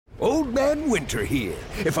Old Man Winter here.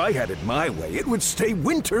 If I had it my way, it would stay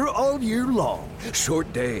winter all year long.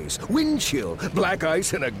 Short days, wind chill, black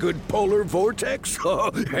ice, and a good polar vortex.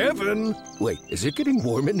 Oh, heaven! Wait, is it getting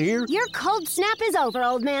warm in here? Your cold snap is over,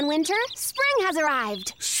 Old Man Winter. Spring has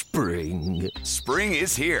arrived. Spring. Spring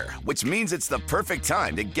is here, which means it's the perfect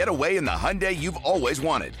time to get away in the Hyundai you've always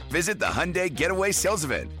wanted. Visit the Hyundai Getaway Sales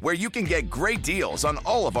Event, where you can get great deals on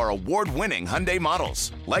all of our award-winning Hyundai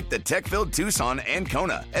models, like the tech-filled Tucson and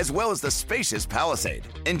Kona, as well as the spacious Palisade.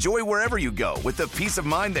 Enjoy wherever you go with the peace of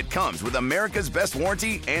mind that comes with America's best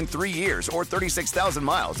warranty and 3 years or 36,000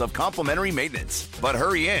 miles of complimentary maintenance. But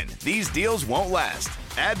hurry in, these deals won't last.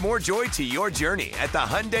 Add more joy to your journey at the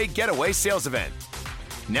Hyundai Getaway Sales Event.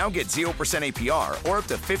 Now get 0% APR or up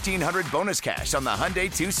to $1,500 bonus cash on the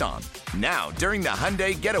Hyundai Tucson. Now, during the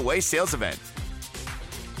Hyundai Getaway Sales Event.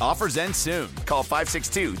 Offers end soon. Call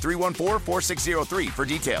 562-314-4603 for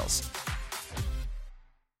details.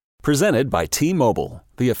 Presented by T-Mobile,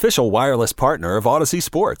 the official wireless partner of Odyssey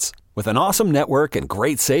Sports. With an awesome network and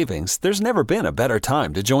great savings, there's never been a better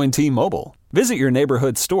time to join T-Mobile. Visit your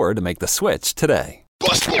neighborhood store to make the switch today.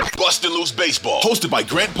 Bustin' Loose Baseball, hosted by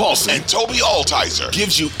Grant Paulson and Toby Altizer,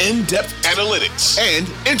 gives you in-depth analytics and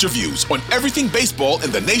interviews on everything baseball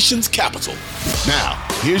in the nation's capital. Now,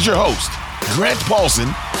 here's your host, Grant Paulson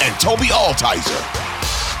and Toby Altizer.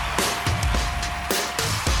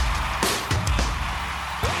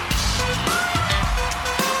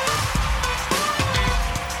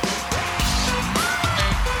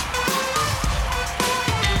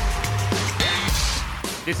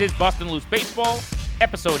 This is Bustin' Loose Baseball,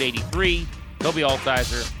 episode 83. Toby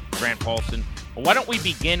Altizer, Grant Paulson. Why don't we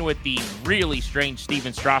begin with the really strange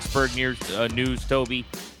Stephen Strasburg news, Toby?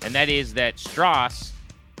 And that is that Strauss,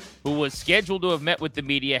 who was scheduled to have met with the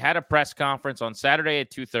media, had a press conference on Saturday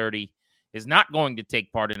at 2:30, is not going to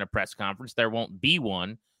take part in a press conference. There won't be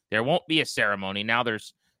one. There won't be a ceremony. Now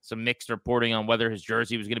there's some mixed reporting on whether his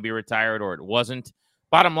jersey was going to be retired or it wasn't.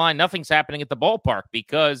 Bottom line, nothing's happening at the ballpark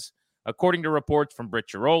because, according to reports from Britt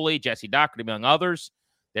Giroli, Jesse Doherty, among others,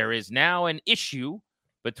 there is now an issue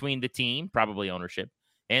between the team, probably ownership,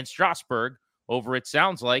 and Strasburg over, it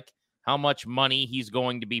sounds like, how much money he's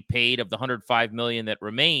going to be paid of the $105 million that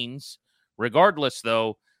remains. Regardless,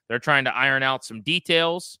 though, they're trying to iron out some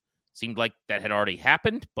details. Seemed like that had already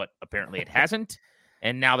happened, but apparently it hasn't.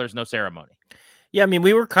 And now there's no ceremony. Yeah, I mean,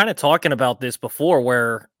 we were kind of talking about this before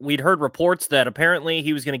where we'd heard reports that apparently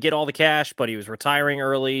he was going to get all the cash, but he was retiring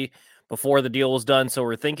early before the deal was done. So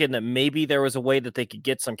we're thinking that maybe there was a way that they could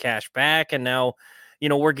get some cash back. And now,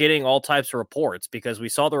 we're getting all types of reports because we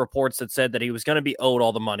saw the reports that said that he was going to be owed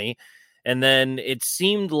all the money. And then it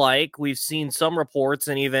seemed like we've seen some reports,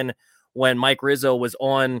 and even when Mike Rizzo was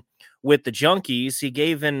on with the Junkies, he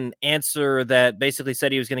gave an answer that basically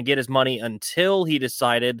said he was going to get his money until he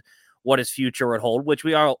decided what his future would hold, which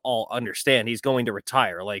we all understand. He's going to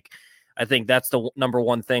retire. Like, I think that's the number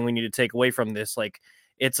one thing we need to take away from this. Like,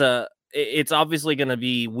 it's obviously going to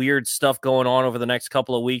be weird stuff going on over the next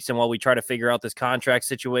couple of weeks, and while we try to figure out this contract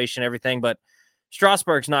situation, everything, but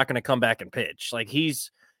Strasburg's not going to come back and pitch. Like, he's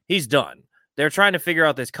done. They're trying to figure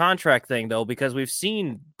out this contract thing, though, because we've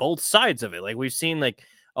seen both sides of it. Like, we've seen, like,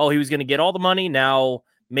 oh, he was going to get all the money. Now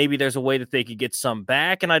maybe there's a way that they could get some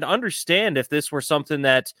back. And I'd understand if this were something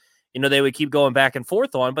that, they would keep going back and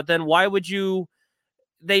forth on. But then why would you?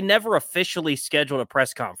 They never officially scheduled a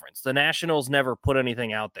press conference. The Nationals never put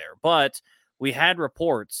anything out there, but we had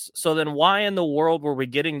reports. So then why in the world were we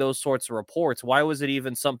getting those sorts of reports? Why was it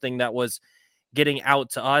even something that was getting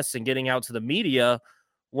out to us and getting out to the media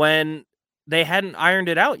when they hadn't ironed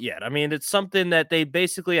it out yet? I mean, it's something that they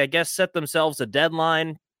basically, I guess, set themselves a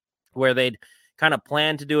deadline where they'd kind of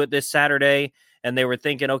planned to do it this Saturday, and they were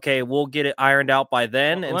thinking, okay, we'll get it ironed out by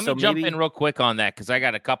then. Let me jump in real quick on that because I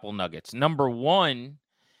got a couple nuggets. Number one,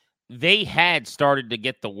 they had started to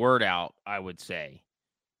get the word out, I would say,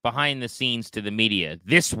 behind the scenes to the media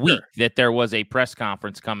this week that there was a press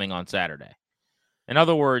conference coming on Saturday. In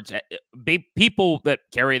other words, people that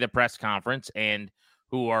carry the press conference and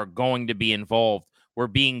who are going to be involved were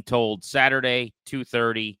being told Saturday,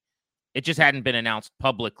 2:30. It just hadn't been announced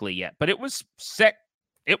publicly yet, but it was set.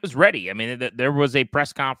 It was ready. I mean, there was a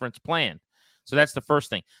press conference plan. So that's the first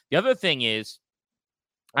thing. The other thing is,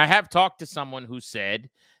 I have talked to someone who said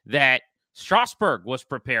that Strasburg was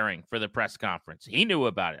preparing for the press conference. He knew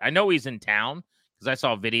about it. I know he's in town because I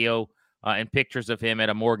saw video and pictures of him at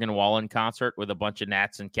a Morgan Wallen concert with a bunch of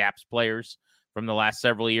Nats and Caps players from the last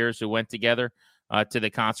several years who went together to the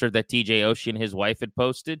concert that TJ Oshie and his wife had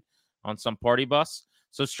posted on some party bus.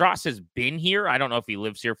 So Strauss has been here. I don't know if he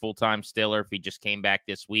lives here full-time still or if he just came back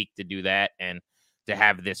this week to do that and to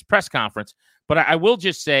have this press conference. But I will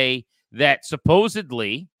just say that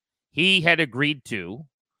supposedly he had agreed to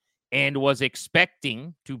and was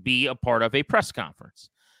expecting to be a part of a press conference.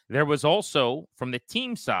 There was also, from the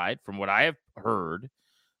team side, from what I have heard,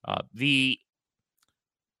 the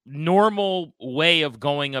normal way of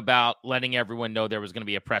going about letting everyone know there was going to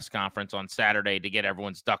be a press conference on Saturday to get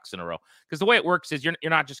everyone's ducks in a row. Because the way it works is you're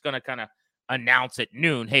not just going to kind of announce at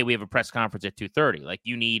noon, hey, we have a press conference at 2:30. Like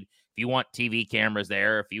if you want TV cameras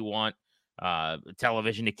there, if you want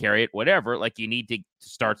television to carry it, whatever, like you need to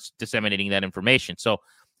start disseminating that information. So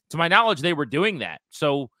to my knowledge, they were doing that.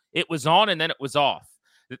 So it was on and then it was off.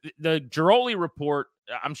 The Giroli report,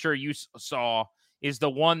 I'm sure you saw, is the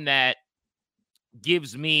one that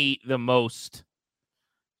gives me the most,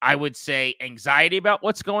 I would say, anxiety about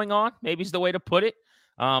what's going on, maybe is the way to put it.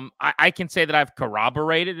 I can say that I've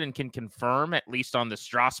corroborated and can confirm, at least on the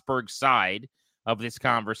Strasburg side of this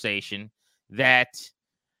conversation, that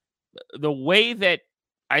the way that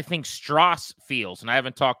I think Strauss feels, and I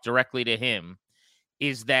haven't talked directly to him,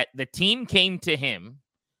 is that the team came to him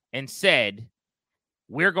and said,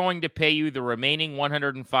 we're going to pay you the remaining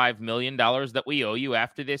 $105 million that we owe you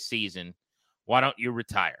after this season. Why don't you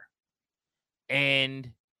retire?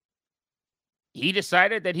 And he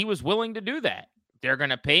decided that he was willing to do that. They're going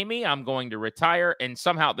to pay me. I'm going to retire. And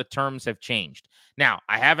somehow the terms have changed. Now,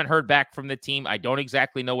 I haven't heard back from the team. I don't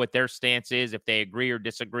exactly know what their stance is, if they agree or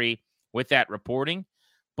disagree with that reporting.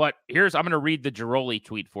 But I'm going to read the Giroli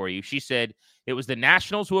tweet for you. She said, it was the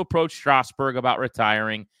Nationals who approached Strasburg about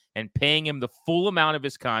retiring and paying him the full amount of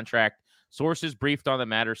his contract. Sources briefed on the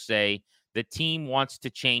matter say the team wants to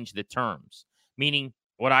change the terms. Meaning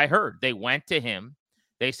what I heard, they went to him.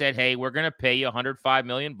 They said, hey, we're going to pay you $105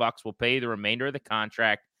 million. We'll pay you the remainder of the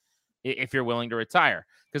contract if you're willing to retire.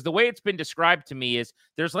 Because the way it's been described to me is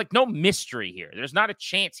there's like no mystery here. There's not a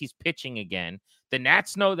chance he's pitching again. The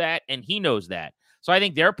Nats know that, and he knows that. So I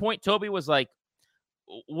think their point, Toby, was like,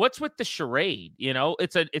 what's with the charade? You know,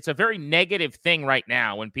 it's a very negative thing right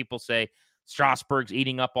now when people say Strasburg's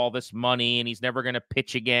eating up all this money and he's never going to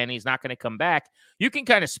pitch again. He's not going to come back. You can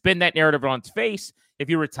kind of spin that narrative on its face if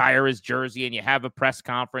you retire his jersey and you have a press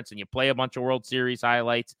conference and you play a bunch of World Series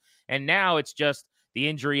highlights. And now it's just the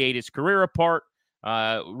injury ate his career apart,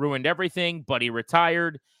 ruined everything, but he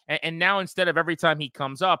retired. And now instead of every time he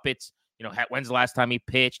comes up, it's, you know, when's the last time he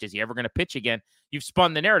pitched? Is he ever going to pitch again? You've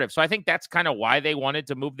spun the narrative. So I think that's kind of why they wanted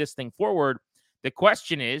to move this thing forward. The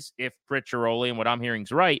question is, if Britt Giroli and what I'm hearing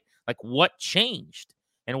is right, like what changed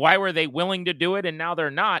and why were they willing to do it and now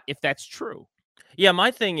they're not, if that's true? Yeah,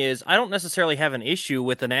 my thing is, I don't necessarily have an issue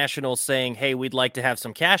with the Nationals saying, hey, we'd like to have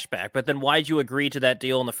some cash back, but then why'd you agree to that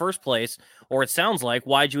deal in the first place? Or it sounds like,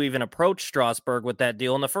 why'd you even approach Strasburg with that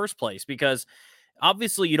deal in the first place? Because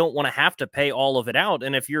obviously you don't want to have to pay all of it out.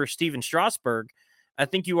 And if you're Steven Strasburg, I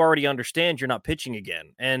think you already understand you're not pitching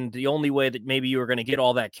again. And the only way that maybe you were going to get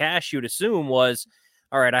all that cash, you'd assume, was,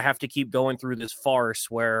 all right, I have to keep going through this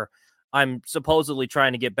farce where I'm supposedly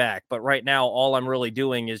trying to get back. But right now, all I'm really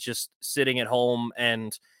doing is just sitting at home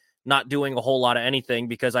and not doing a whole lot of anything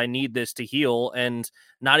because I need this to heal and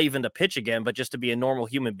not even to pitch again, but just to be a normal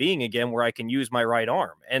human being again where I can use my right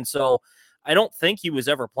arm. And so I don't think he was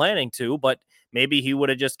ever planning to, but maybe he would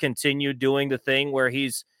have just continued doing the thing where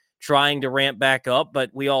he's trying to ramp back up,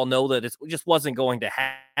 but we all know that it just wasn't going to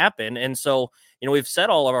happen. And so, you know, we've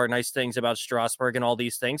said all of our nice things about Strasburg and all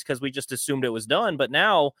these things because we just assumed it was done. But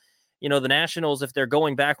now, you know, the Nationals, if they're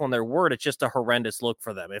going back on their word, it's just a horrendous look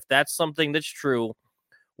for them. If that's something that's true,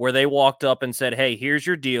 where they walked up and said, hey, here's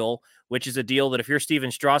your deal, which is a deal that if you're Steven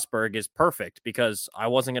Strasburg is perfect because I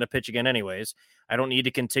wasn't going to pitch again anyways. I don't need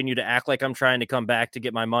to continue to act like I'm trying to come back to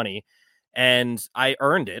get my money. And I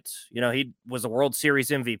earned it. You know, he was a World Series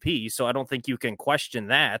MVP, so I don't think you can question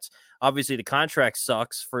that. Obviously, the contract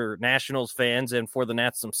sucks for Nationals fans and for the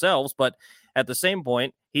Nats themselves, but at the same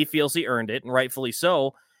point, he feels he earned it, and rightfully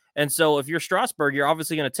so. And so if you're Strasburg, you're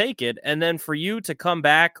obviously going to take it. And then for you to come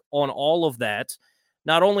back on all of that,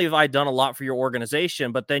 not only have I done a lot for your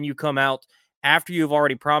organization, but then you come out after you've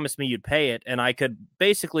already promised me you'd pay it, and I could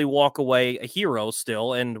basically walk away a hero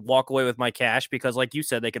still and walk away with my cash because, like you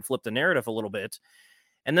said, they could flip the narrative a little bit.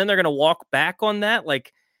 And then they're going to walk back on that.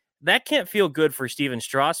 Like, that can't feel good for Steven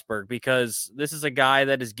Strasburg because this is a guy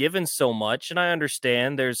that is given so much, and I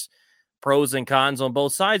understand there's pros and cons on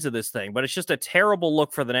both sides of this thing, but it's just a terrible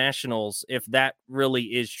look for the Nationals if that really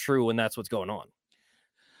is true and that's what's going on.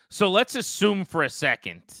 So let's assume for a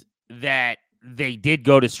second that they did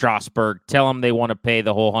go to Strasburg, tell him they want to pay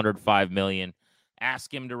the whole $105 million,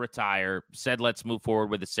 ask him to retire, said, let's move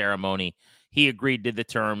forward with the ceremony. He agreed to the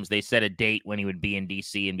terms. They set a date when he would be in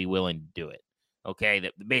DC and be willing to do it.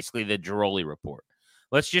 Okay. Basically the Giroli report.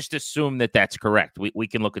 Let's just assume that that's correct. We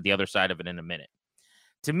can look at the other side of it in a minute.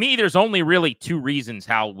 To me, there's only really two reasons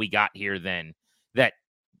how we got here then that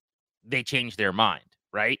they changed their mind,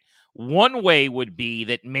 right? One way would be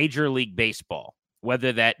that Major League Baseball,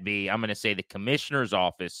 whether that be, I'm going to say the commissioner's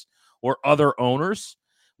office or other owners,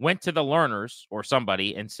 went to the learners or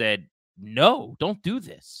somebody and said, no, don't do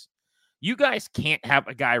this. You guys can't have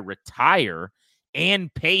a guy retire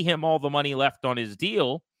and pay him all the money left on his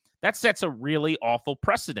deal. That sets a really awful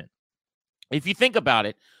precedent. If you think about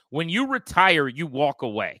it, when you retire, you walk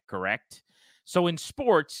away, correct? So in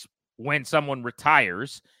sports, when someone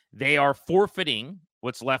retires, they are forfeiting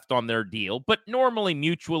what's left on their deal, but normally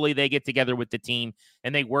mutually they get together with the team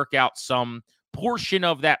and they work out some portion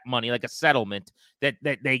of that money, like a settlement that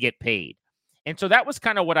they get paid. And so that was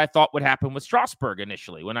kind of what I thought would happen with Strasburg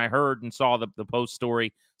initially. When I heard and saw the Post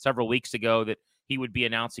story several weeks ago that he would be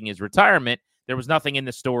announcing his retirement, there was nothing in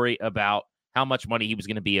the story about how much money he was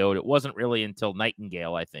going to be owed. It wasn't really until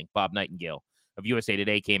Nightingale, I think, Bob Nightingale of USA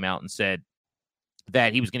Today came out and said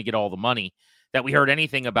that he was going to get all the money, that we heard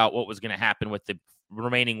anything about what was going to happen with the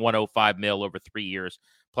remaining $105 million over 3 years,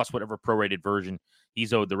 plus whatever prorated version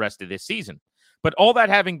he's owed the rest of this season. But all that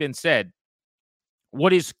having been said,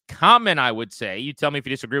 what is common, I would say, you tell me if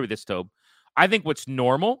you disagree with this, Tobe, I think what's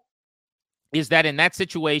normal is that in that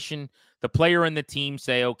situation, the player and the team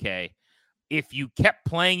say, okay, if you kept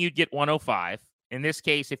playing, you'd get 105. In this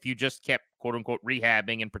case, if you just kept, quote unquote,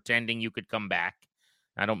 rehabbing and pretending you could come back,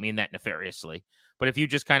 I don't mean that nefariously, but if you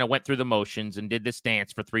just kind of went through the motions and did this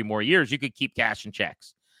dance for 3 more years, you could keep cashing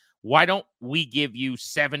checks. Why don't we give you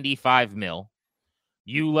 $75 million?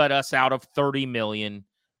 You let us out of $30 million,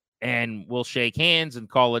 and we'll shake hands and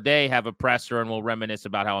call a day, have a presser, and we'll reminisce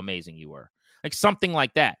about how amazing you were. Like something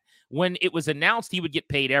like that. When it was announced he would get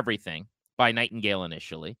paid everything by Nightingale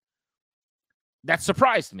initially, that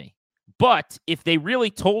surprised me. But if they really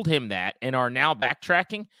told him that and are now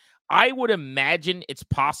backtracking, I would imagine it's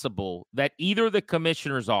possible that either the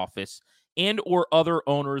commissioner's office and or other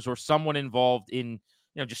owners or someone involved in,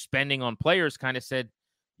 just spending on players kind of said,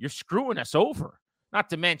 you're screwing us over. Not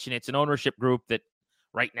to mention it's an ownership group that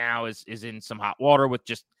right now is in some hot water with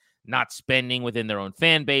just not spending within their own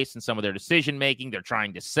fan base and some of their decision making. They're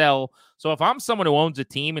trying to sell. So if I'm someone who owns a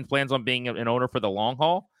team and plans on being an owner for the long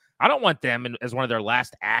haul, I don't want them as one of their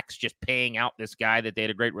last acts just paying out this guy that they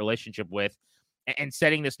had a great relationship with and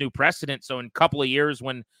setting this new precedent. So in a couple of years,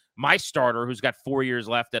 when my starter, who's got 4 years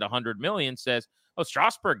left at $100 million, says, oh,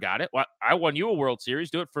 Strasburg got it. Well, I won you a World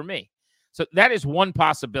Series. Do it for me. So that is one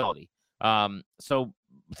possibility. So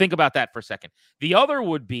think about that for a second. The other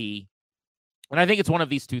would be, and I think it's one of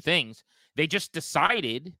these two things, they just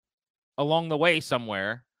decided along the way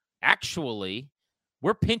somewhere, actually,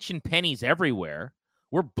 we're pinching pennies everywhere.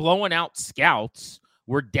 We're blowing out scouts.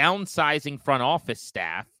 We're downsizing front office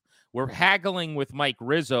staff. We're haggling with Mike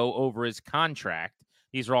Rizzo over his contract.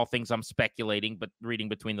 These are all things I'm speculating, but reading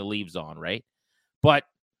between the leaves on, right? But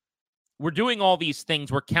we're doing all these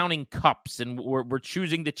things. We're counting cups and we're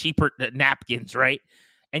choosing the cheaper napkins, right?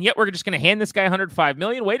 And yet we're just going to hand this guy $105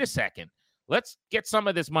 million. Wait a second. Let's get some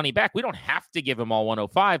of this money back. We don't have to give him all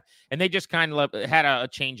 105. And they just kind of had a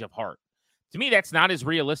change of heart. To me, that's not as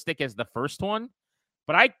realistic as the first one.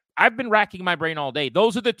 But I've been racking my brain all day.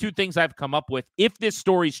 Those are the two things I've come up with. If this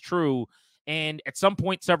story's true, and at some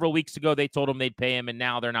point several weeks ago, they told him they'd pay him, and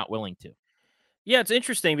now they're not willing to. Yeah, it's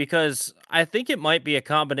interesting because I think it might be a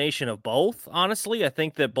combination of both. Honestly, I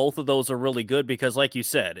think that both of those are really good because, like you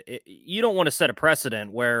said, you don't want to set a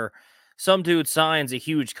precedent where some dude signs a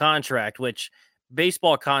huge contract, which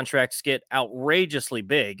baseball contracts get outrageously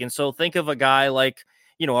big. And so think of a guy like,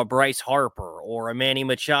 a Bryce Harper or a Manny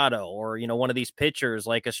Machado or, one of these pitchers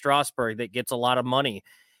like a Strasburg that gets a lot of money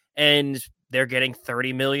and they're getting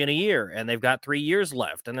 $30 million a year and they've got 3 years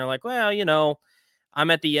left. And they're like, well,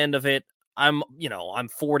 I'm at the end of it. I'm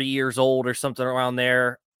 40 years old or something around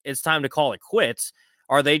there. It's time to call it quits.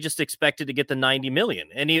 Are they just expected to get the 90 million?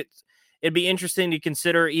 And it'd be interesting to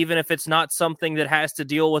consider, even if it's not something that has to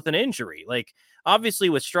deal with an injury. Like obviously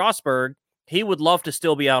with Strasburg, he would love to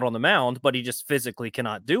still be out on the mound, but he just physically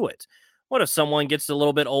cannot do it. What if someone gets a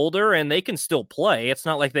little bit older and they can still play? It's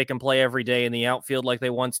not like they can play every day in the outfield like they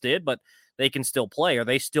once did, but they can still play. Are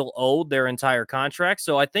they still owed their entire contract?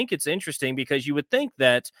 So I think it's interesting because you would think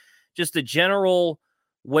that just the general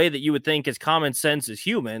way that you would think is common sense as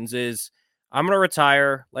humans is, I'm going to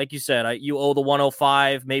retire. Like you said, you owe the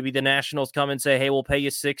 105. Maybe the Nationals come and say, hey, we'll pay you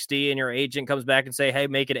 60. And your agent comes back and say, hey,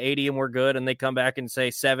 make it 80 and we're good. And they come back and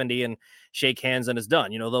say 70 and shake hands and it's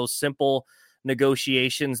done. Those simple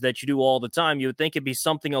negotiations that you do all the time. You would think it'd be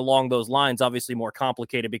something along those lines, obviously more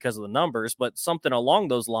complicated because of the numbers, but something along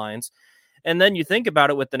those lines. And then you think about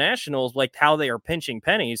it with the Nationals, like how they are pinching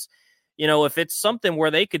pennies. If it's something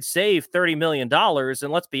where they could save $30 million,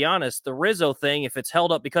 and let's be honest, the Rizzo thing, if it's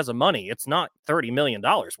held up because of money, it's not $30 million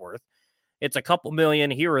worth. It's a couple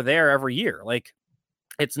million here or there every year. Like,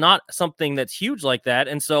 it's not something that's huge like that.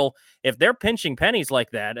 And so if they're pinching pennies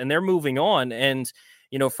like that and they're moving on, and,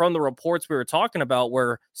 from the reports we were talking about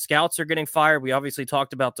where scouts are getting fired, we obviously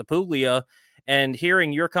talked about Tapuglia, and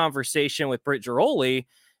hearing your conversation with Britt Giroli,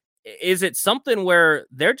 is it something where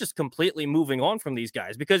they're just completely moving on from these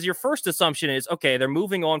guys? Because your first assumption is, okay, they're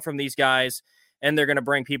moving on from these guys and they're going to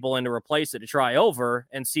bring people in to replace it, to try over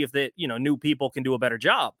and see if new people can do a better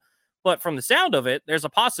job. But from the sound of it, there's a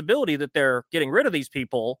possibility that they're getting rid of these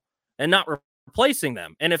people and not replacing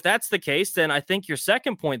them. And if that's the case, then I think your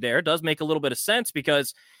second point there does make a little bit of sense,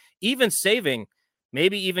 because even saving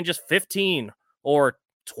maybe even just 15 or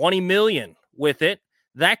 20 million with it,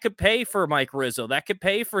 that could pay for Mike Rizzo. That could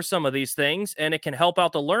pay for some of these things, and it can help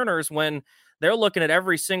out the learners when they're looking at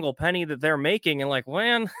every single penny that they're making and like,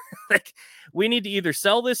 man, like, we need to either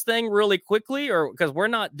sell this thing really quickly or because we're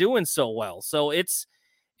not doing so well. So it's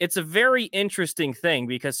a very interesting thing,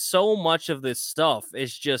 because so much of this stuff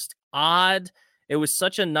is just odd. It was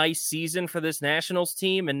such a nice season for this Nationals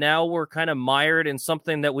team, and now we're kind of mired in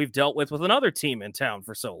something that we've dealt with another team in town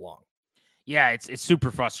for so long. Yeah, it's super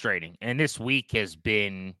frustrating. And this week has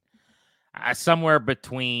been somewhere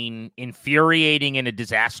between infuriating and a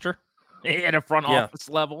disaster at a front office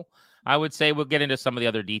level. I would say. We'll get into some of the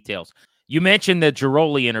other details. You mentioned the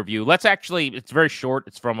Giroli interview. It's very short.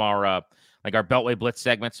 It's from our our Beltway Blitz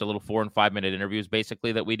segments, a little 4 and 5 minute interviews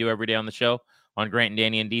basically that we do every day on the show on Grant and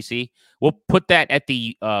Danny in DC. We'll put that at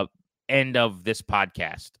the end of this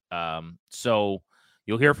podcast. So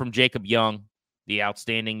you'll hear from Jacob Young, the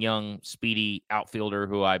outstanding young, speedy outfielder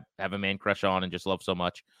who I have a man crush on and just love so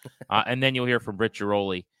much. And then you'll hear from Britt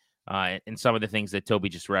Giroli and some of the things that Toby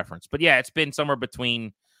just referenced. But yeah, it's been somewhere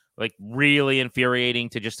between like really infuriating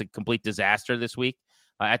to just a complete disaster this week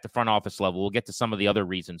at the front office level. We'll get to some of the other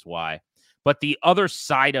reasons why. But the other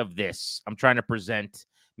side of this, I'm trying to present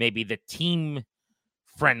maybe the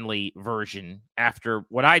team-friendly version after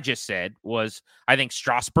what I just said was, I think,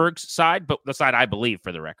 Strasburg's side, but the side I believe,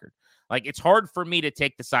 for the record. Like, it's hard for me to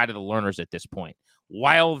take the side of the learners at this point.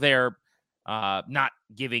 While they're not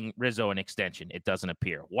giving Rizzo an extension, it doesn't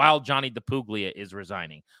appear. While Johnny Tapuglia is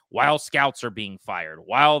resigning. While scouts are being fired.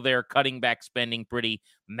 While they're cutting back spending pretty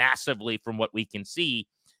massively from what we can see.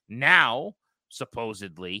 Now,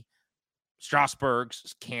 supposedly,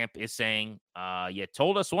 Strasburg's camp is saying, you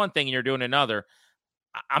told us one thing and you're doing another.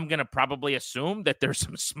 I'm going to probably assume that there's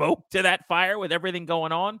some smoke to that fire with everything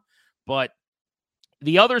going on. But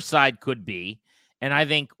the other side could be, and I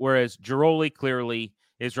think whereas Giroli clearly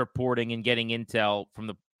is reporting and getting intel from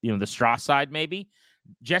the Strauss side, maybe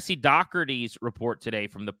Jesse Doherty's report today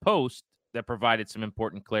from the Post that provided some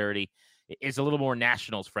important clarity is a little more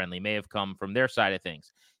Nationals friendly, may have come from their side of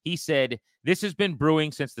things. He said, this has been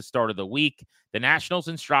brewing since the start of the week. The Nationals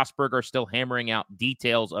and Strasburg are still hammering out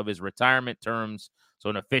details of his retirement terms, so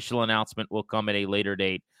an official announcement will come at a later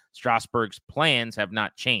date. Strasburg's plans have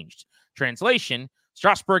not changed. Translation,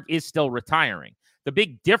 Strasburg is still retiring. The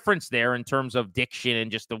big difference there in terms of diction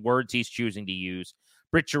and just the words he's choosing to use,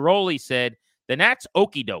 Britt Giroli said, the Nats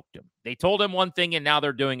okey-doked him. They told him one thing and now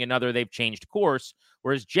they're doing another. They've changed course,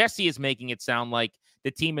 whereas Jesse is making it sound like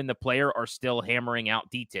the team and the player are still hammering out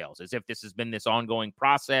details, as if this has been this ongoing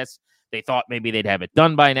process. They thought maybe they'd have it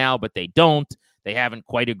done by now, but they don't. They haven't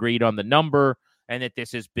quite agreed on the number, and that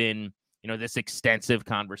this has been, this extensive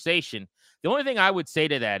conversation. The only thing I would say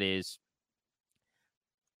to that is,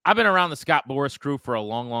 I've been around the Scott Boras crew for a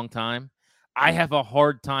long, long time. I have a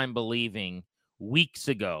hard time believing weeks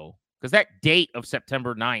ago, because that date of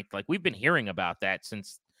September 9th, like, we've been hearing about that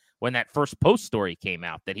since when that first Post story came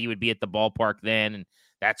out, that he would be at the ballpark then, and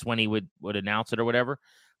that's when he would announce it or whatever.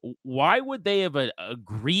 Why would they have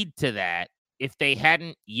agreed to that if they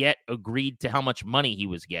hadn't yet agreed to how much money he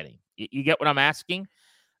was getting? You get what I'm asking?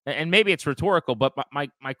 And maybe it's rhetorical, but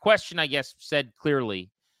my question, I guess, said clearly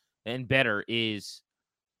and better is,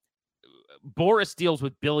 Boras deals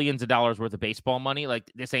with billions of dollars worth of baseball money.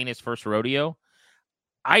 Like, this ain't his first rodeo.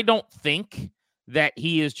 I don't think that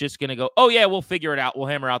he is just going to go, oh, yeah, we'll figure it out. We'll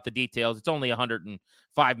hammer out the details. It's only $105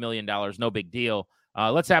 million. No big deal.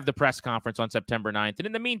 Let's have the press conference on September 9th. And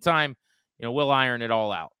in the meantime, we'll iron it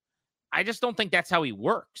all out. I just don't think that's how he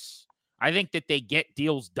works. I think that they get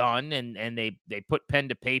deals done and they put pen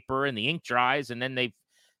to paper and the ink dries, and then they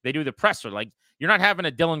do the presser. Like, you're not having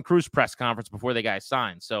a Dylan Cruz press conference before the guy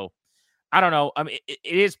signs. So I don't know. I mean, it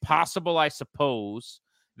is possible, I suppose,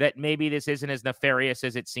 that maybe this isn't as nefarious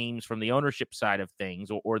as it seems from the ownership side of things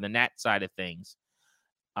or the Nat side of things.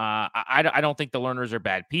 I don't think the Lerners are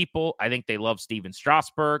bad people. I think they love Steven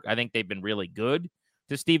Strasburg. I think they've been really good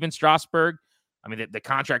to Steven Strasburg. I mean, the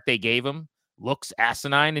contract they gave him looks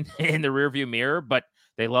asinine in the rearview mirror, but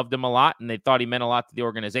they loved him a lot, and they thought he meant a lot to the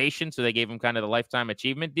organization, so they gave him kind of the lifetime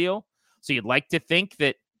achievement deal. So you'd like to think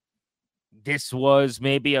that this was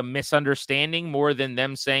maybe a misunderstanding more than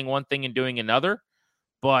them saying one thing and doing another,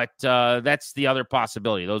 but that's the other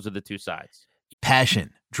possibility. Those are the two sides.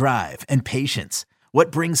 Passion, drive, and patience.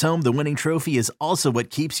 What brings home the winning trophy is also what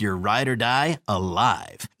keeps your ride or die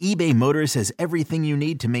alive. eBay Motors has everything you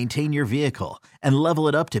need to maintain your vehicle and level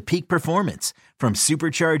it up to peak performance, from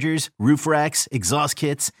superchargers, roof racks, exhaust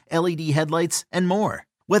kits, LED headlights, and more.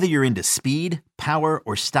 Whether you're into speed, power,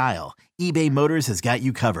 or style, eBay Motors has got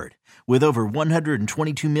you covered. With over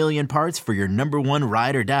 122 million parts for your number one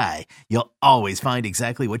ride or die, you'll always find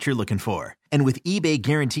exactly what you're looking for. And with eBay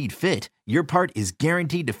Guaranteed Fit, your part is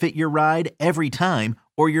guaranteed to fit your ride every time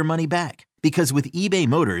or your money back. Because with eBay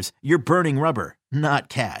Motors, you're burning rubber, not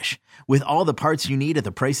cash. With all the parts you need at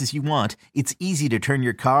the prices you want, it's easy to turn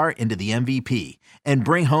your car into the MVP and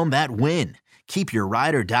bring home that win. Keep your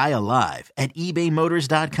ride or die alive at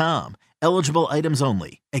ebaymotors.com. Eligible items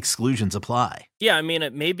only. Exclusions apply. Yeah, I mean,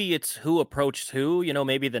 maybe it's who approached who. You know,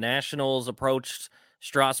 maybe the Nationals approached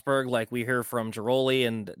Strasburg, like we hear from Giroli,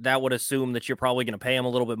 and that would assume that you're probably going to pay him a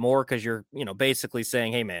little bit more because you're, you know, basically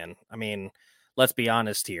saying, hey, man, I mean, let's be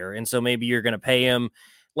honest here. And so maybe you're going to pay him.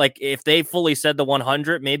 Like, if they fully said the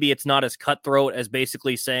 100, maybe it's not as cutthroat as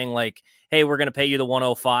basically saying, like, hey, we're going to pay you the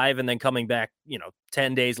 105, and then coming back, you know,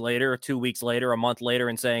 10 days later, 2 weeks later, a month later,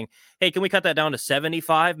 and saying, hey, can we cut that down to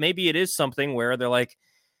 75? Maybe it is something where they're like,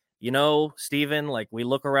 you know, Steven, like, we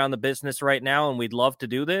look around the business right now and we'd love to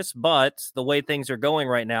do this, but the way things are going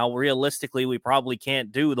right now, realistically, we probably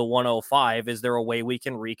can't do the 105. Is there a way we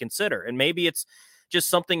can reconsider? And maybe it's just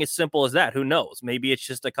something as simple as that. Who knows? Maybe it's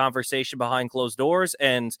just a conversation behind closed doors,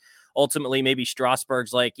 and ultimately maybe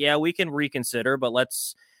Strasburg's like, yeah, we can reconsider, but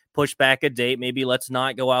let's push back a date. Maybe let's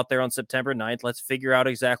not go out there on September 9th. Let's figure out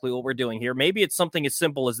exactly what we're doing here. Maybe it's something as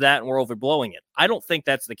simple as that and we're overblowing it. I don't think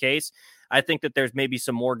that's the case. I think that there's maybe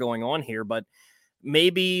some more going on here, but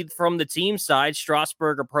maybe from the team side,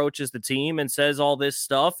 Strasburg approaches the team and says all this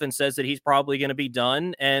stuff and says that he's probably going to be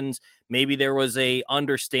done. And maybe there was a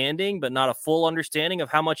understanding, but not a full understanding of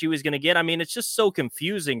how much he was going to get. I mean, it's just so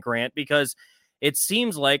confusing, Grant, because it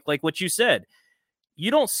seems like what you said, you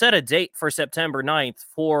don't set a date for September 9th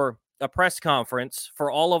for a press conference for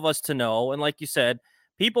all of us to know. And like you said,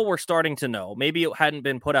 people were starting to know. Maybe it hadn't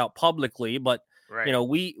been put out publicly, but right. You know,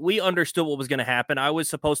 we understood what was going to happen. I was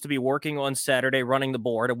supposed to be working on Saturday running the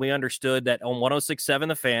board, and we understood that on 106.7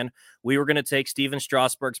 The Fan, we were going to take Steven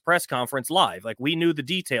Strasburg's press conference live. Like, we knew the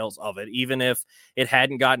details of it, even if it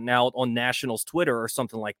hadn't gotten out on Nationals Twitter or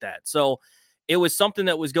something like that. So it was something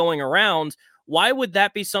that was going around. Why would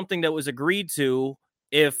that be something that was agreed to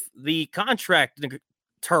if the contract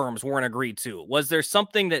terms weren't agreed to? Was there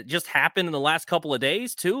something that just happened in the last couple of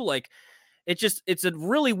days too? Like, it's a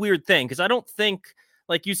really weird thing, because I don't think,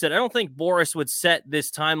 like you said, I don't think Boras would set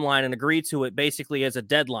this timeline and agree to it basically as a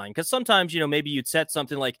deadline. Because sometimes, you know, maybe you'd set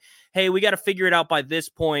something like, hey, we got to figure it out by this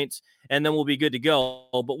point and then we'll be good to go.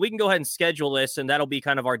 But we can go ahead and schedule this, and that'll be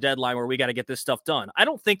kind of our deadline where we got to get this stuff done. I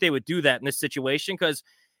don't think they would do that in this situation, because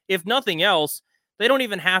if nothing else, they don't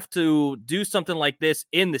even have to do something like this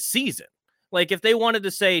in the season. Like, if they wanted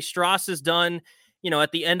to say Strauss is done, you know,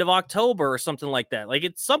 at the end of October or something like that, like,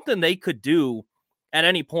 it's something they could do at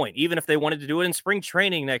any point, even if they wanted to do it in spring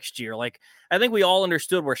training next year. Like, I think we all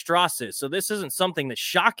understood where Strauss is. So this isn't something that's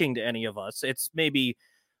shocking to any of us. It's maybe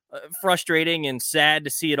frustrating and sad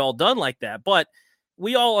to see it all done like that, but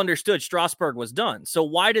we all understood Strasburg was done. So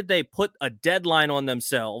why did they put a deadline on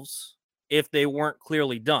themselves if they weren't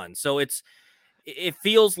clearly done? So it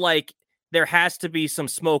feels like there has to be some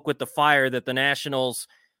smoke with the fire, that the Nationals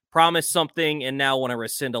promised something and now want to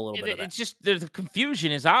rescind a little bit of that. It's just, the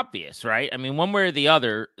confusion is obvious, right? I mean, one way or the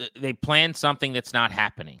other, they planned something that's not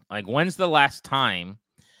happening. Like, when's the last time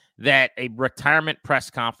that a retirement press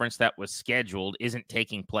conference that was scheduled isn't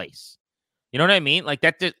taking place? You know what I mean? Like,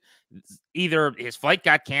 that either his flight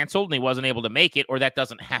got canceled and he wasn't able to make it, or that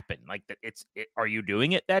doesn't happen. Like, are you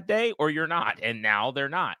doing it that day or you're not? And now they're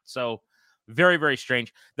not. So very, very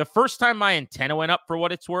strange. The first time my antenna went up, for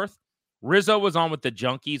what it's worth, Rizzo was on with the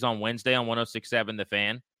Junkies on Wednesday on 106.7 The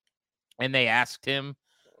Fan, and they asked him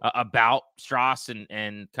about Strauss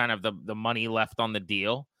and kind of the money left on the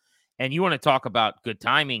deal. And you want to talk about good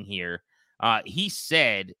timing here. He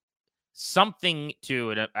said something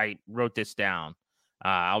to, and I wrote this down.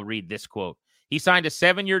 I'll read this quote. He signed a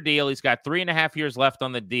 7-year deal. He's got 3.5 years left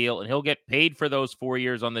on the deal, and he'll get paid for those 4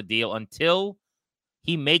 years on the deal until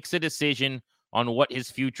he makes a decision on what his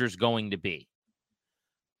future is going to be.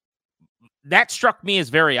 That struck me as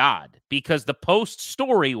very odd because the Post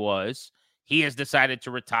story was he has decided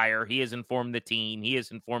to retire. He has informed the team. He has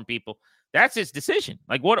informed people. That's his decision.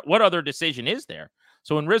 Like, what other decision is there?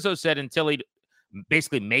 So when Rizzo said until he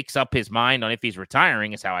basically makes up his mind on if he's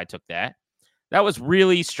retiring is how I took that. That was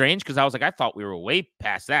really strange because I was like, I thought we were way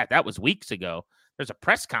past that. That was weeks ago. There's a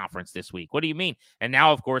press conference this week. What do you mean? And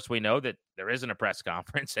now, of course, we know that there isn't a press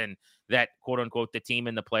conference and that, quote unquote, the team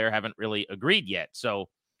and the player haven't really agreed yet. So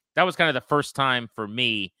that was kind of the first time for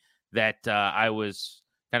me that I was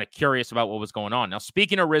kind of curious about what was going on. Now,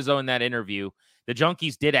 speaking of Rizzo in that interview, the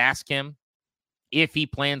Junkies did ask him if he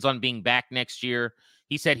plans on being back next year.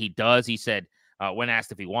 He said he does. He said, when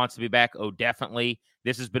asked if he wants to be back, oh, definitely.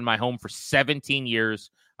 This has been my home for 17 years.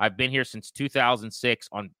 I've been here since 2006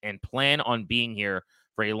 and plan on being here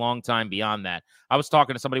for a long time beyond that. I was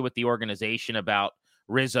talking to somebody with the organization about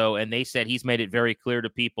Rizzo, and they said he's made it very clear to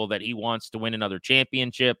people that he wants to win another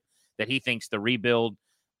championship, that he thinks the rebuild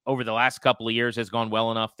over the last couple of years has gone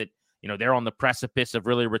well enough that, you know, they're on the precipice of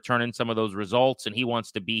really returning some of those results, and he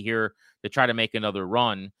wants to be here to try to make another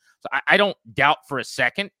run. So I don't doubt for a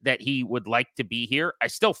second that he would like to be here. I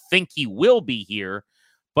still think he will be here,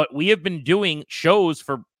 but we have been doing shows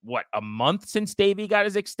for, a month since Davey got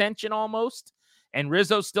his extension almost, and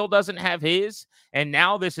Rizzo still doesn't have his, and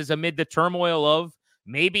now this is amid the turmoil of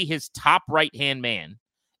maybe his top right-hand man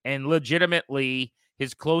and legitimately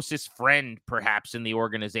his closest friend perhaps in the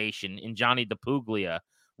organization in Johnny DePuglia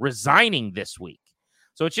resigning this week.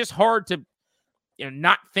 So it's just hard to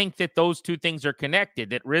not think that those two things are connected,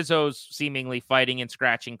 that Rizzo's seemingly fighting and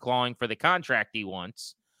scratching, clawing for the contract he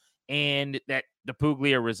wants, and that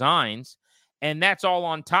DePuglia resigns. And that's all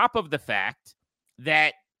on top of the fact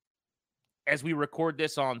that as we record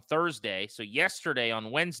this on Thursday, so yesterday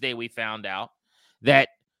on Wednesday, we found out that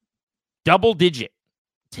double digit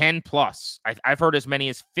 10 plus, I've heard as many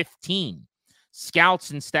as 15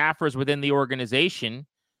 scouts and staffers within the organization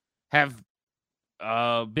have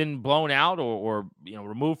been blown out or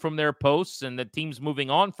removed from their posts, and the team's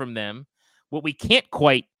moving on from them. What we can't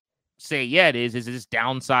quite say yet is this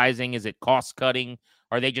downsizing? Is it cost cutting?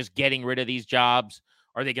 Are they just getting rid of these jobs?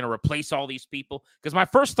 Are they going to replace all these people? Because my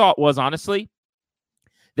first thought was, honestly,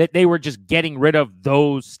 that they were just getting rid of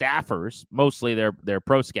those staffers, mostly their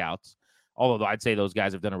pro scouts. Although I'd say those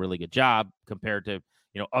guys have done a really good job compared to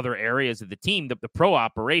other areas of the team. The pro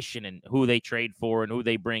operation and who they trade for and who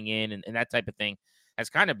they bring in and that type of thing has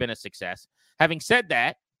kind of been a success. Having said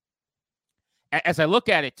that, as I look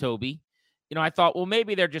at it, Toby, I thought, well,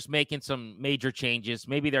 maybe they're just making some major changes.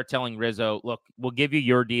 Maybe they're telling Rizzo, look, we'll give you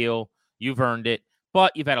your deal. You've earned it.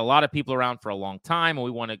 But you've had a lot of people around for a long time, and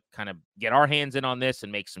we want to kind of get our hands in on this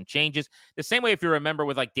and make some changes. The same way, if you remember,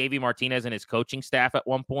 with like Davey Martinez and his coaching staff at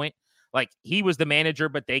one point, like he was the manager,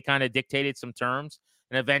 but they kind of dictated some terms.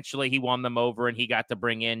 And eventually he won them over, and he got to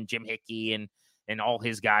bring in Jim Hickey and all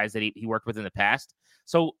his guys that he worked with in the past.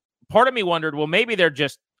 So part of me wondered, well, maybe they're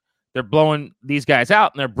blowing these guys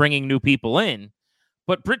out and they're bringing new people in.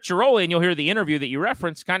 But Britt Giroli, and you'll hear the interview that you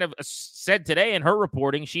referenced, kind of said today in her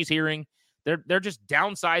reporting, she's hearing they're just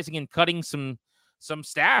downsizing and cutting some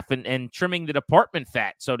staff and trimming the department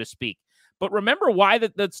fat, so to speak. But remember why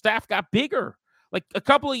the staff got bigger. Like a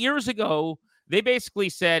couple of years ago, they basically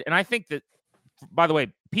said, and I think that, by the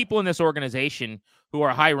way, people in this organization who are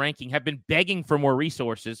high ranking have been begging for more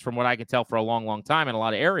resources, from what I could tell, for a long, long time in a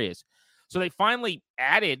lot of areas. So they finally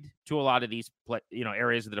added to a lot of these,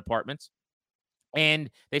 areas of the departments. And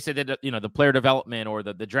they said that, the player development or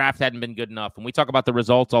the draft hadn't been good enough. And we talk about the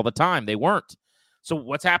results all the time. They weren't. So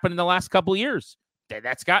what's happened in the last couple of years?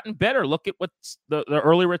 That's gotten better. Look at what the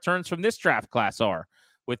early returns from this draft class are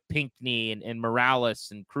with Pinckney and Morales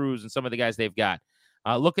and Cruz and some of the guys they've got.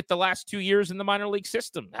 Look at the last 2 years in the minor league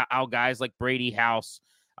system, how guys like Brady House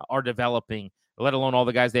are developing, let alone all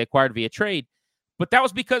the guys they acquired via trade. But that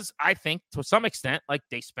was because, I think, to some extent, like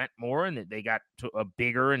they spent more and they got to a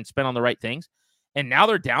bigger and spent on the right things. And now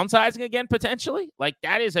they're downsizing again, potentially. Like,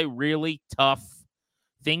 that is a really tough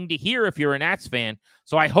thing to hear if you're a Nats fan.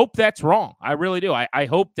 So I hope that's wrong. I really do. I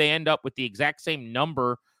hope they end up with the exact same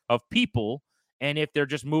number of people. And if they're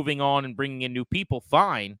just moving on and bringing in new people,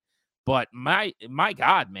 fine. But my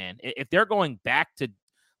God, man, if they're going back to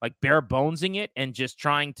like bare bonesing it and just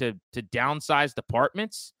trying to downsize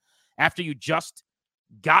departments after you just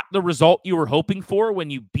got the result you were hoping for when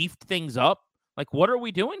you beefed things up, like, what are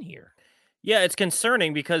we doing here? Yeah, it's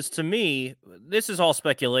concerning because, to me, this is all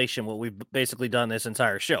speculation, what we've basically done this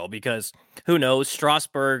entire show, because who knows,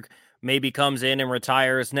 Strasburg maybe comes in and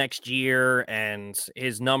retires next year and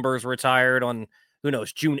his numbers retired on, who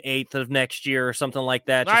knows, June 8th of next year or something like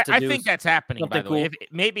that. I think that's happening, by the way.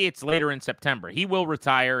 Maybe it's later in September. He will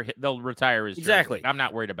retire. They'll retire his Exactly. jersey. I'm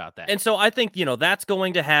not worried about that. And so I think, that's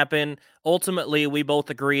going to happen. Ultimately, we both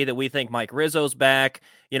agree that we think Mike Rizzo's back.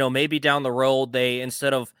 Maybe down the road, they,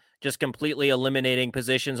 instead of just completely eliminating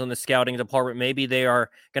positions on the scouting department, maybe they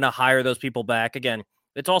are going to hire those people back. Again,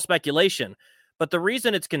 it's all speculation. But the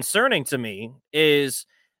reason it's concerning to me is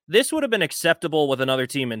this would have been acceptable with another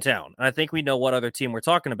team in town. And I think we know what other team we're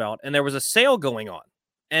talking about. And there was a sale going on.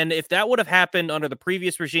 And if that would have happened under the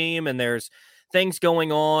previous regime and there's things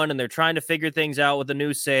going on and they're trying to figure things out with the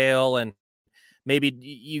new sale, and maybe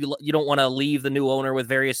you don't want to leave the new owner with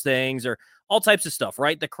various things or all types of stuff,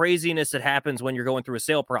 right? The craziness that happens when you're going through a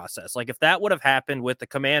sale process. Like if that would have happened with the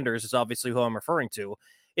Commanders, is obviously who I'm referring to.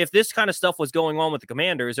 If this kind of stuff was going on with the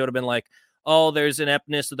Commanders, it would have been like, oh, there's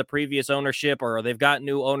ineptness of the previous ownership, or they've got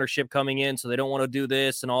new ownership coming in, so they don't want to do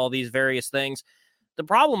this and all these various things. The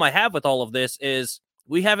problem I have with all of this is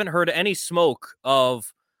we haven't heard any smoke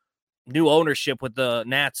of new ownership with the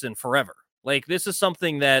Nats in forever. Like this is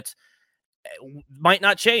something that might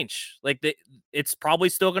not change. Like it's probably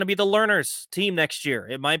still going to be the Lerners team next year.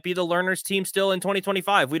 It might be the Lerners team still in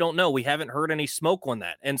 2025. We don't know. We haven't heard any smoke on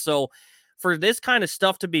that. And so for this kind of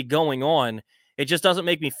stuff to be going on, it just doesn't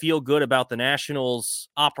make me feel good about the Nationals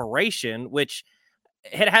operation, which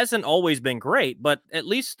it hasn't always been great, but at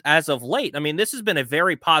least as of late, I mean, this has been a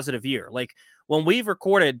very positive year. Like when we've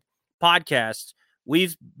recorded podcasts,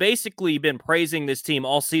 we've basically been praising this team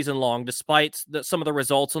all season long, despite some of the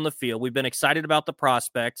results on the field. We've been excited about the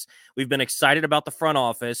prospects. We've been excited about the front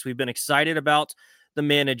office. We've been excited about the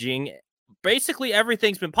managing. Basically,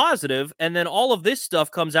 everything's been positive, and then all of this stuff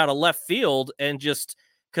comes out of left field and just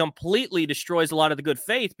completely destroys a lot of the good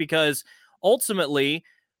faith, because ultimately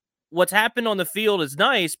what's happened on the field is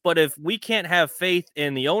nice, but if we can't have faith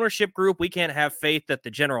in the ownership group, we can't have faith that the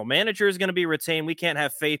general manager is going to be retained, we can't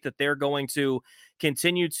have faith that they're going to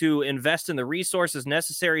continue to invest in the resources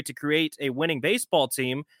necessary to create a winning baseball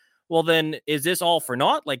team, well, then is this all for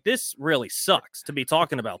naught? Like, this really sucks to be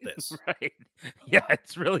talking about this. Right. Yeah,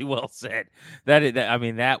 it's really well said.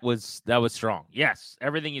 That was strong. Yes,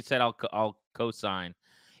 everything you said, I'll co-sign.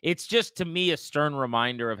 It's just, to me, a stern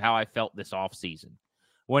reminder of how I felt this offseason,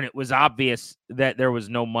 when it was obvious that there was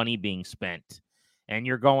no money being spent, and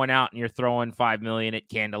you're going out and you're throwing $5 million at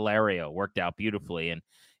Candelario. Worked out beautifully. And,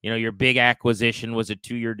 your big acquisition was a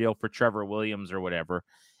 2-year deal for Trevor Williams or whatever.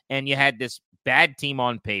 And you had this bad team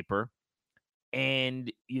on paper,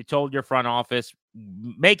 and you told your front office,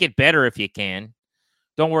 make it better if you can.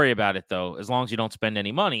 Don't worry about it, though, as long as you don't spend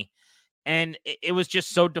any money. And it was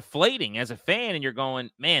just so deflating as a fan. And you're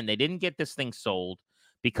going, man, they didn't get this thing sold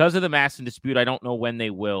because of the Masson dispute. I don't know when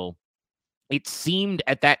they will. It seemed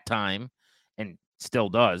at that time, and still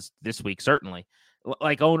does this week, certainly,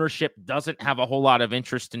 like ownership doesn't have a whole lot of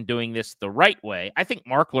interest in doing this the right way. I think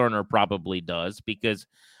Mark Lerner probably does, because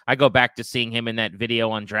I go back to seeing him in that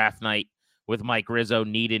video on draft night with Mike Rizzo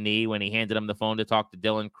knee to knee when he handed him the phone to talk to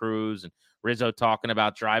Dylan Cruz, and Rizzo talking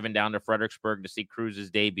about driving down to Fredericksburg to see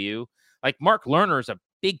Cruz's debut. Like, Mark Lerner is a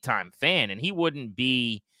big time fan, and he wouldn't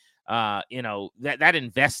be, that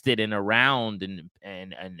invested and around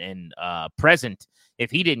and present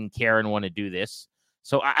if he didn't care and want to do this.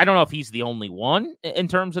 So I don't know if he's the only one in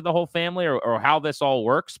terms of the whole family or how this all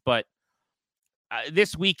works, but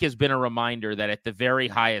this week has been a reminder that at the very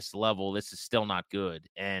highest level, this is still not good.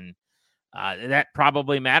 And that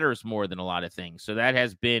probably matters more than a lot of things. So that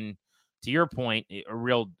has been, to your point, a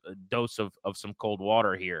real dose of some cold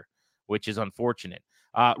water here, which is unfortunate.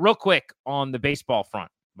 Real quick on the baseball front,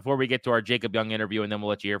 before we get to our Jacob Young interview, and then we'll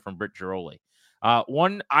let you hear from Britt Giroli.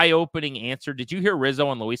 One eye-opening answer. Did you hear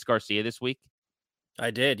Rizzo and Luis Garcia this week? I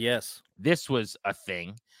did, yes. This was a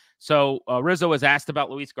thing. So Rizzo was asked about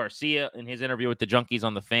Luis Garcia in his interview with the Junkies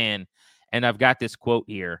on the Fan, and I've got this quote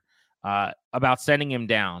here about sending him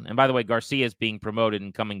down. And by the way, Garcia is being promoted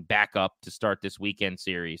and coming back up to start this weekend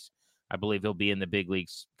series. I believe he'll be in the big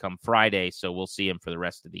leagues come Friday, so we'll see him for the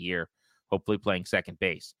rest of the year, hopefully playing second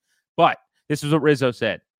base. But this is what Rizzo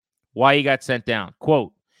said, why he got sent down.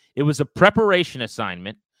 Quote, "It was a preparation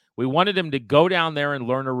assignment. We wanted him to go down there and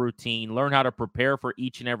learn a routine, learn how to prepare for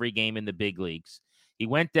each and every game in the big leagues. He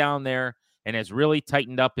went down there and has really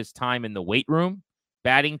tightened up his time in the weight room,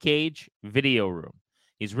 batting cage, video room.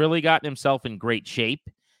 He's really gotten himself in great shape.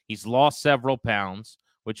 He's lost several pounds,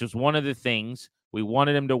 which was one of the things we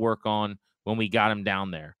wanted him to work on when we got him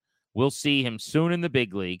down there. We'll see him soon in the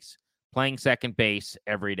big leagues, playing second base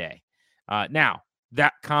every day." Now,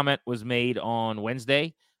 that comment was made on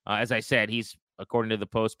Wednesday. As I said, he's according to the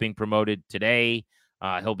Post, being promoted today.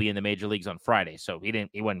 He'll be in the major leagues on Friday. So he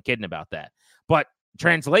wasn't kidding about that. But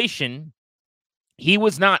translation, he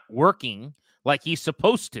was not working like he's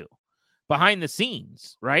supposed to behind the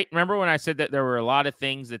scenes, right? Remember when I said that there were a lot of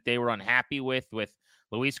things that they were unhappy with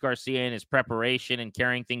Luis Garcia and his preparation and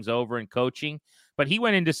carrying things over and coaching? But he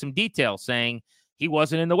went into some detail saying he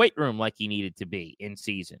wasn't in the weight room like he needed to be in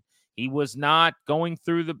season. He was not going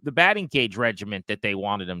through the batting cage regiment that they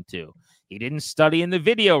wanted him to. He didn't study in the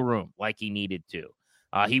video room like he needed to.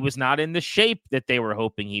 He was not in the shape that they were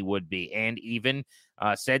hoping he would be, and even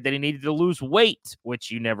said that he needed to lose weight,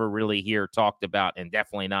 which you never really hear talked about, and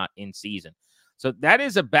definitely not in season. So that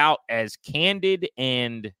is about as candid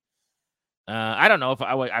and I don't know if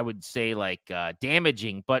I would say like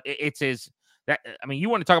damaging, but it's as that. I mean, you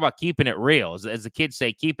want to talk about keeping it real, as the kids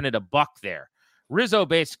say, keeping it a buck there. Rizzo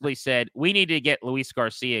basically said, we need to get Luis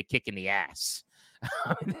Garcia a kick in the ass.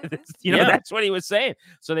 That's what he was saying.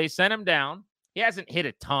 So they sent him down. He hasn't hit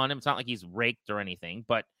a ton. It's not like he's raked or anything,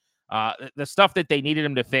 but the stuff that they needed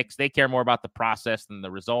him to fix, they care more about the process than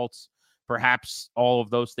the results. Perhaps all of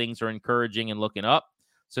those things are encouraging and looking up.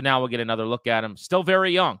 So now we'll get another look at him. Still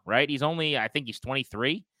very young, right? He's only, I think he's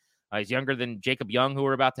 23. He's younger than Jacob Young, who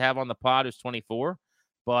we're about to have on the pod, who's 24.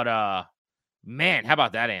 But, man, how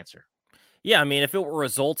about that answer? Yeah, I mean, if it were a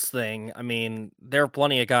results thing, I mean, there are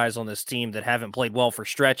plenty of guys on this team that haven't played well for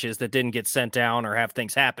stretches that didn't get sent down or have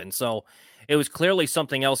things happen. So it was clearly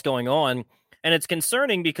something else going on. And it's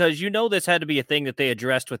concerning because this had to be a thing that they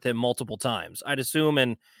addressed with him multiple times. I'd assume,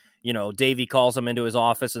 and Davey calls him into his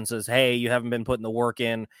office and says, hey, you haven't been putting the work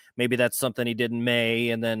in. Maybe that's something he did in May.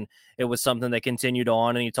 And then it was something that continued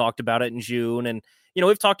on, and he talked about it in June. And,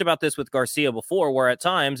 we've talked about this with Garcia before, where at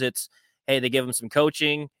times it's, hey, they give him some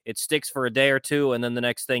coaching, it sticks for a day or two, and then the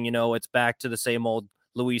next thing it's back to the same old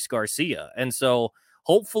Luis Garcia. And so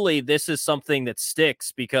hopefully this is something that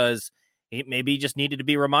sticks, because he maybe just needed to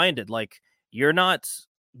be reminded, like, you're not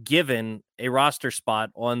given a roster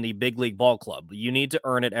spot on the big league ball club. You need to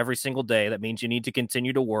earn it every single day. That means you need to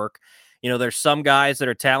continue to work. There's some guys that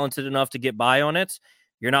are talented enough to get by on it.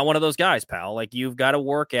 You're not one of those guys, pal. Like, you've got to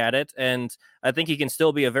work at it. And I think he can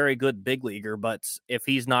still be a very good big leaguer, but if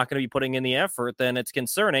he's not going to be putting in the effort, then it's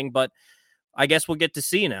concerning. But I guess we'll get to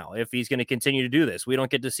see now if he's going to continue to do this. We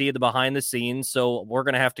don't get to see the behind the scenes, so we're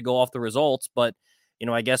going to have to go off the results. But,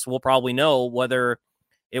 I guess we'll probably know whether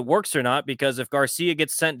it works or not, because if Garcia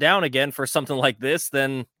gets sent down again for something like this,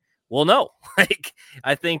 then we'll know. Like,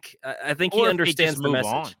 I think he understands the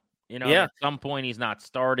message. At some point he's not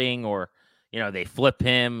starting, or they flip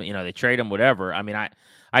him, they trade him, whatever. I mean,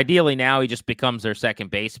 ideally now he just becomes their second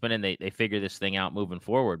baseman, and they figure this thing out moving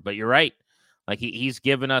forward. But you're right. Like, he's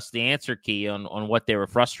given us the answer key on what they were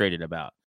frustrated about.